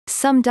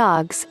Some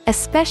dogs,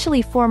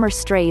 especially former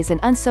strays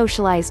and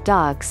unsocialized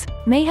dogs,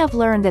 may have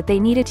learned that they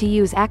needed to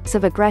use acts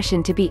of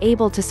aggression to be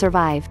able to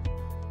survive.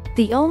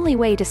 The only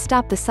way to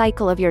stop the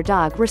cycle of your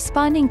dog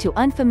responding to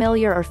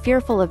unfamiliar or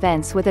fearful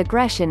events with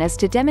aggression is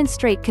to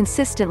demonstrate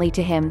consistently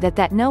to him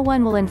that no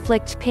one will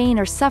inflict pain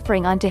or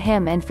suffering onto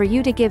him, and for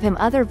you to give him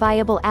other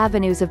viable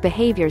avenues of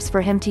behaviors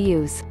for him to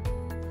use.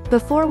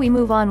 Before we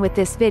move on with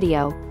this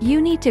video,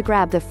 you need to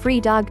grab the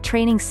free Dog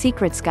Training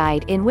Secrets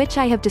Guide, in which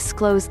I have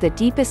disclosed the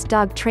deepest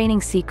dog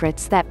training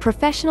secrets that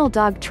professional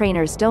dog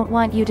trainers don't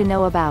want you to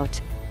know about.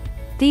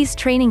 These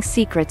training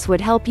secrets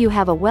would help you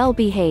have a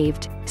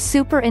well-behaved,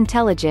 super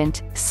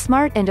intelligent,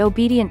 smart and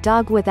obedient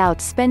dog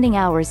without spending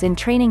hours in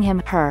training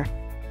him/her.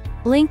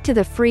 Link to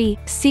the free,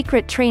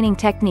 secret training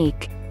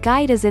technique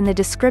guide is in the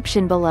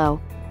description below.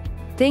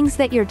 Things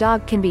that your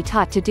dog can be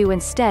taught to do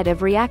instead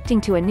of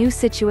reacting to a new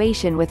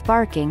situation with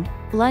barking,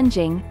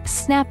 lunging,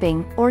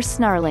 snapping, or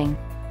snarling.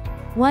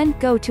 1.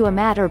 Go to a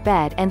mat or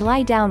bed and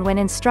lie down when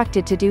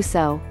instructed to do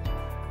so.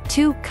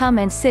 2. Come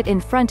and sit in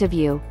front of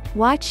you,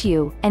 watch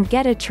you, and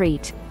get a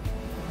treat.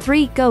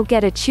 3. Go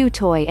get a chew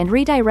toy and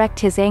redirect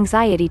his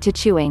anxiety to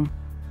chewing.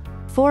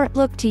 4.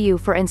 Look to you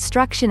for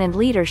instruction and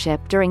leadership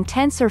during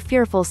tense or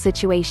fearful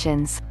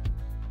situations.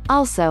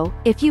 Also,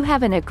 if you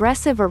have an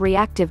aggressive or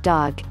reactive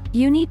dog,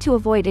 you need to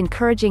avoid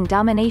encouraging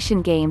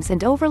domination games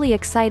and overly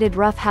excited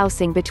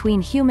roughhousing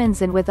between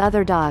humans and with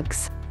other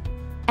dogs.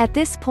 At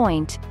this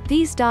point,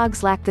 these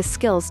dogs lack the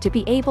skills to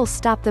be able to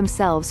stop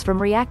themselves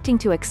from reacting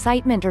to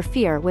excitement or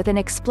fear with an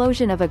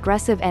explosion of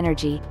aggressive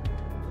energy.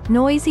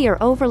 Noisy or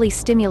overly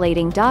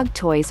stimulating dog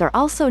toys are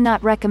also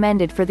not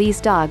recommended for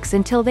these dogs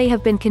until they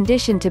have been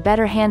conditioned to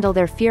better handle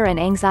their fear and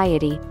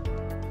anxiety.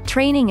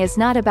 Training is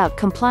not about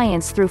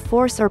compliance through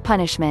force or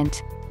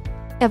punishment.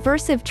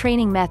 Aversive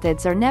training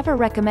methods are never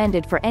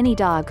recommended for any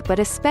dog, but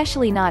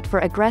especially not for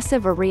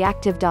aggressive or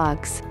reactive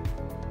dogs.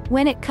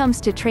 When it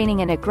comes to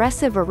training an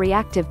aggressive or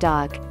reactive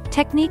dog,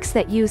 techniques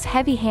that use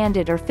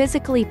heavy-handed or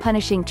physically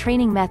punishing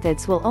training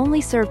methods will only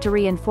serve to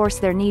reinforce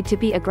their need to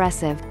be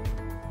aggressive.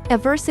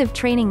 Aversive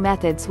training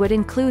methods would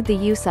include the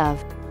use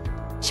of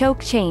choke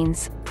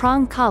chains,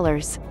 prong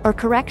collars, or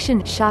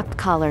correction shock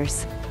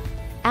collars,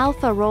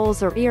 alpha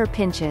rolls or ear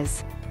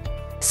pinches,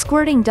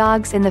 squirting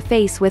dogs in the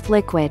face with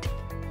liquid,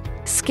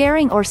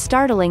 scaring or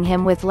startling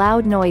him with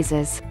loud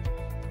noises,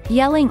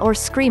 yelling or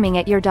screaming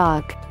at your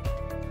dog,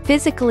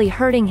 physically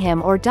hurting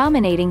him or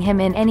dominating him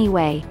in any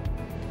way.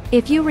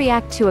 If you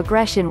react to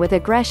aggression with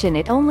aggression,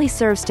 it only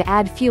serves to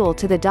add fuel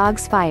to the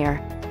dog's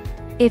fire.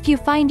 If you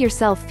find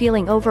yourself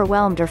feeling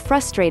overwhelmed or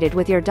frustrated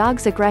with your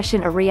dog's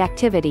aggression or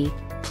reactivity,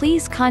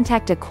 please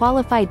contact a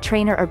qualified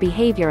trainer or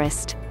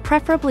behaviorist,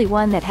 preferably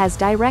one that has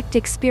direct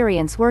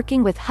experience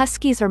working with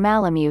Huskies or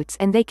Malamutes,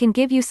 and they can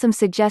give you some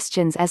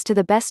suggestions as to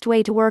the best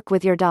way to work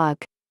with your dog.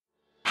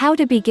 How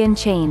to begin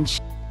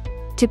change.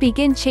 To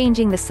begin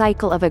changing the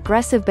cycle of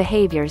aggressive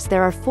behaviors,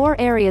 there are 4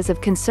 areas of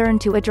concern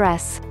to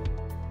address.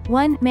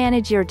 1.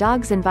 Manage your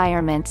dog's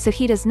environment so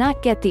he does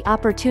not get the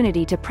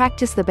opportunity to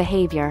practice the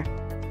behavior.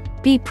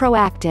 Be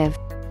proactive.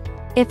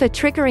 If a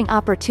triggering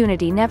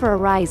opportunity never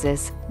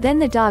arises, then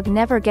the dog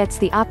never gets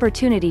the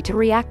opportunity to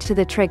react to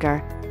the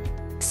trigger.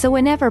 So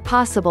whenever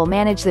possible,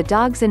 manage the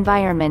dog's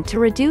environment to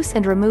reduce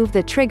and remove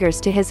the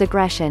triggers to his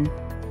aggression.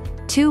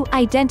 2.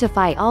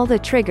 Identify all the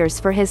triggers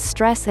for his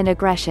stress and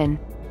aggression.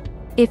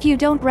 If you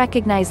don't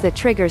recognize the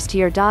triggers to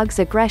your dog's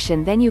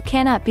aggression, then you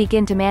cannot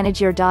begin to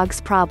manage your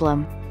dog's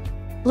problem.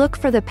 Look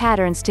for the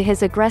patterns to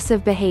his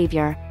aggressive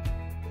behavior.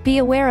 Be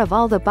aware of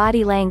all the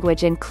body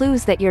language and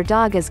clues that your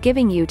dog is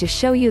giving you to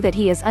show you that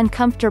he is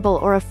uncomfortable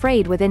or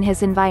afraid within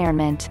his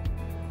environment.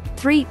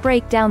 3.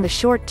 Break down the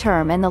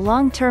short-term and the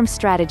long-term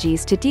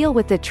strategies to deal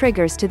with the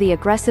triggers to the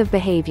aggressive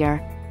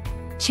behavior.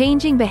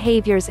 Changing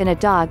behaviors in a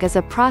dog is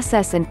a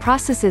process, and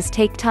processes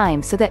take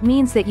time, so that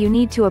means that you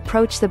need to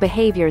approach the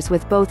behaviors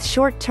with both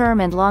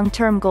short-term and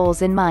long-term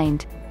goals in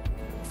mind.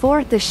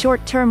 4. The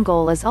short-term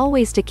goal is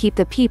always to keep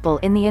the people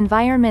in the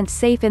environment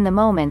safe in the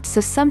moment, so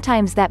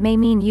sometimes that may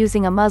mean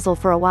using a muzzle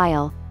for a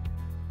while.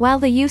 While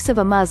the use of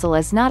a muzzle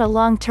is not a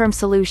long-term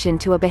solution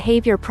to a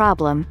behavior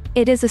problem,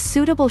 it is a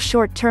suitable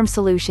short-term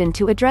solution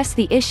to address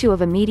the issue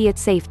of immediate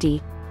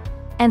safety.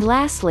 And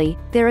lastly,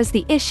 there is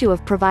the issue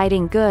of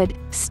providing good,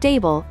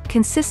 stable,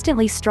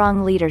 consistently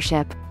strong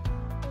leadership.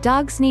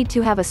 Dogs need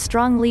to have a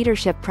strong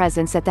leadership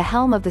presence at the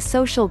helm of the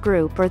social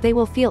group, or they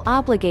will feel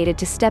obligated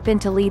to step in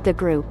to lead the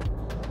group.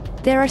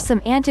 There are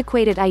some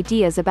antiquated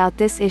ideas about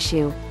this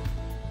issue.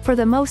 For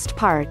the most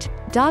part,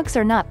 dogs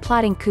are not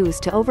plotting coups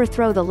to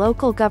overthrow the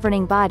local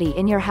governing body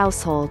in your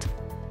household.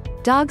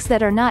 Dogs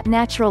that are not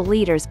natural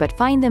leaders but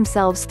find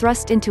themselves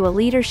thrust into a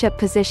leadership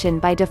position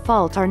by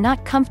default are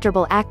not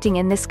comfortable acting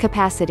in this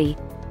capacity.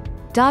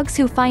 Dogs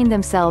who find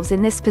themselves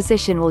in this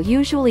position will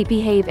usually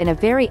behave in a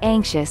very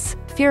anxious,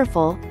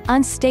 fearful,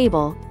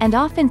 unstable, and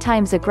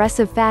oftentimes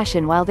aggressive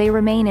fashion while they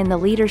remain in the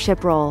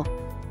leadership role.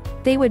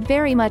 They would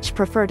very much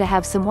prefer to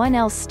have someone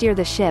else steer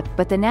the ship,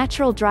 but the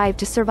natural drive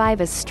to survive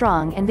is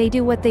strong, and they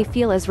do what they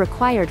feel is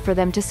required for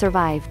them to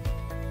survive.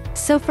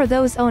 So for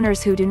those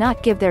owners who do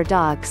not give their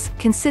dogs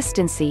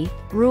consistency,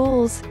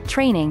 rules,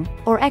 training,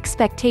 or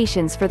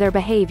expectations for their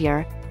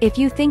behavior, if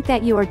you think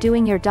that you are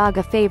doing your dog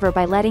a favor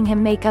by letting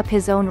him make up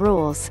his own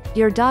rules,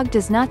 your dog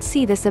does not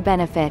see this a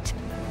benefit.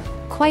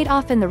 Quite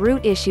often the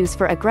root issues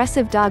for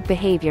aggressive dog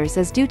behaviors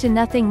is due to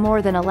nothing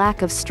more than a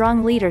lack of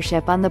strong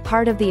leadership on the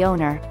part of the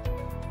owner.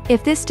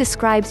 If this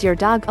describes your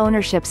dog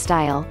ownership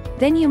style,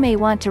 then you may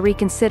want to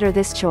reconsider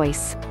this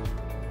choice.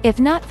 If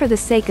not for the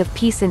sake of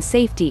peace and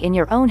safety in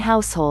your own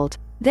household,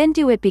 then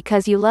do it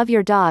because you love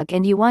your dog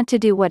and you want to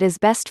do what is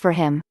best for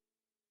him.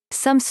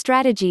 Some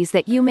strategies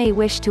that you may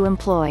wish to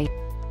employ.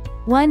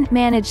 1.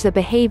 Manage the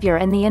behavior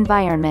and the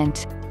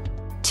environment.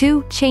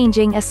 2.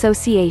 Changing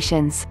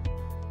associations.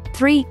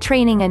 3.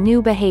 Training a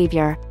new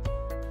behavior.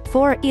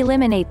 4.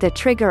 Eliminate the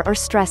trigger or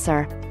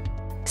stressor.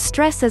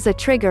 Stress is a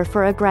trigger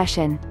for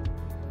aggression.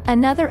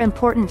 Another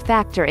important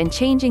factor in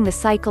changing the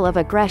cycle of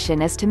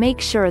aggression is to make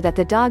sure that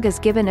the dog is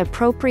given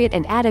appropriate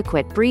and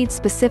adequate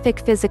breed-specific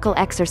physical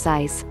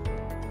exercise.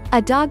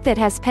 A dog that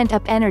has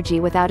pent-up energy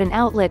without an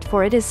outlet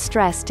for it is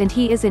stressed, and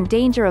he is in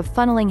danger of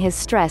funneling his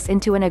stress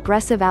into an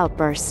aggressive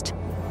outburst.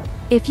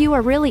 If you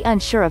are really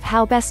unsure of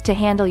how best to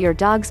handle your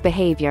dog's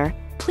behavior,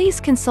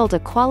 please consult a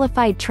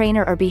qualified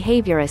trainer or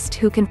behaviorist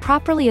who can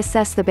properly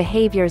assess the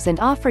behaviors and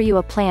offer you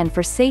a plan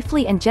for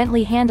safely and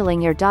gently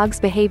handling your dog's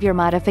behavior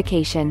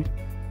modification.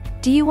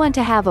 Do you want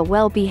to have a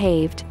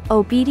well-behaved,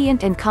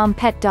 obedient and calm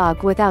pet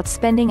dog without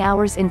spending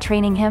hours in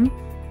training him?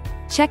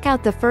 Check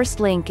out the first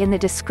link in the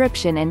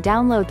description and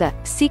download the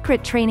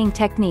Secret Training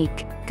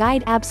Technique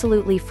guide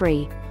absolutely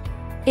free.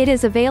 It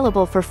is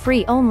available for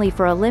free only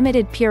for a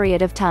limited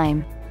period of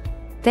time.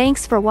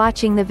 Thanks for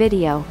watching the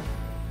video.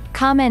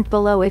 Comment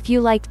below if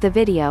you liked the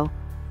video.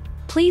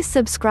 Please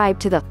subscribe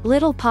to the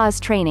Little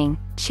Paws Training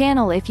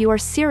channel if you are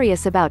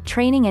serious about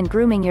training and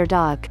grooming your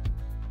dog.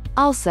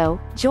 Also,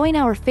 join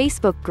our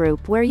Facebook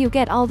group where you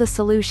get all the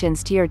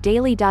solutions to your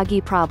daily doggy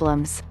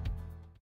problems.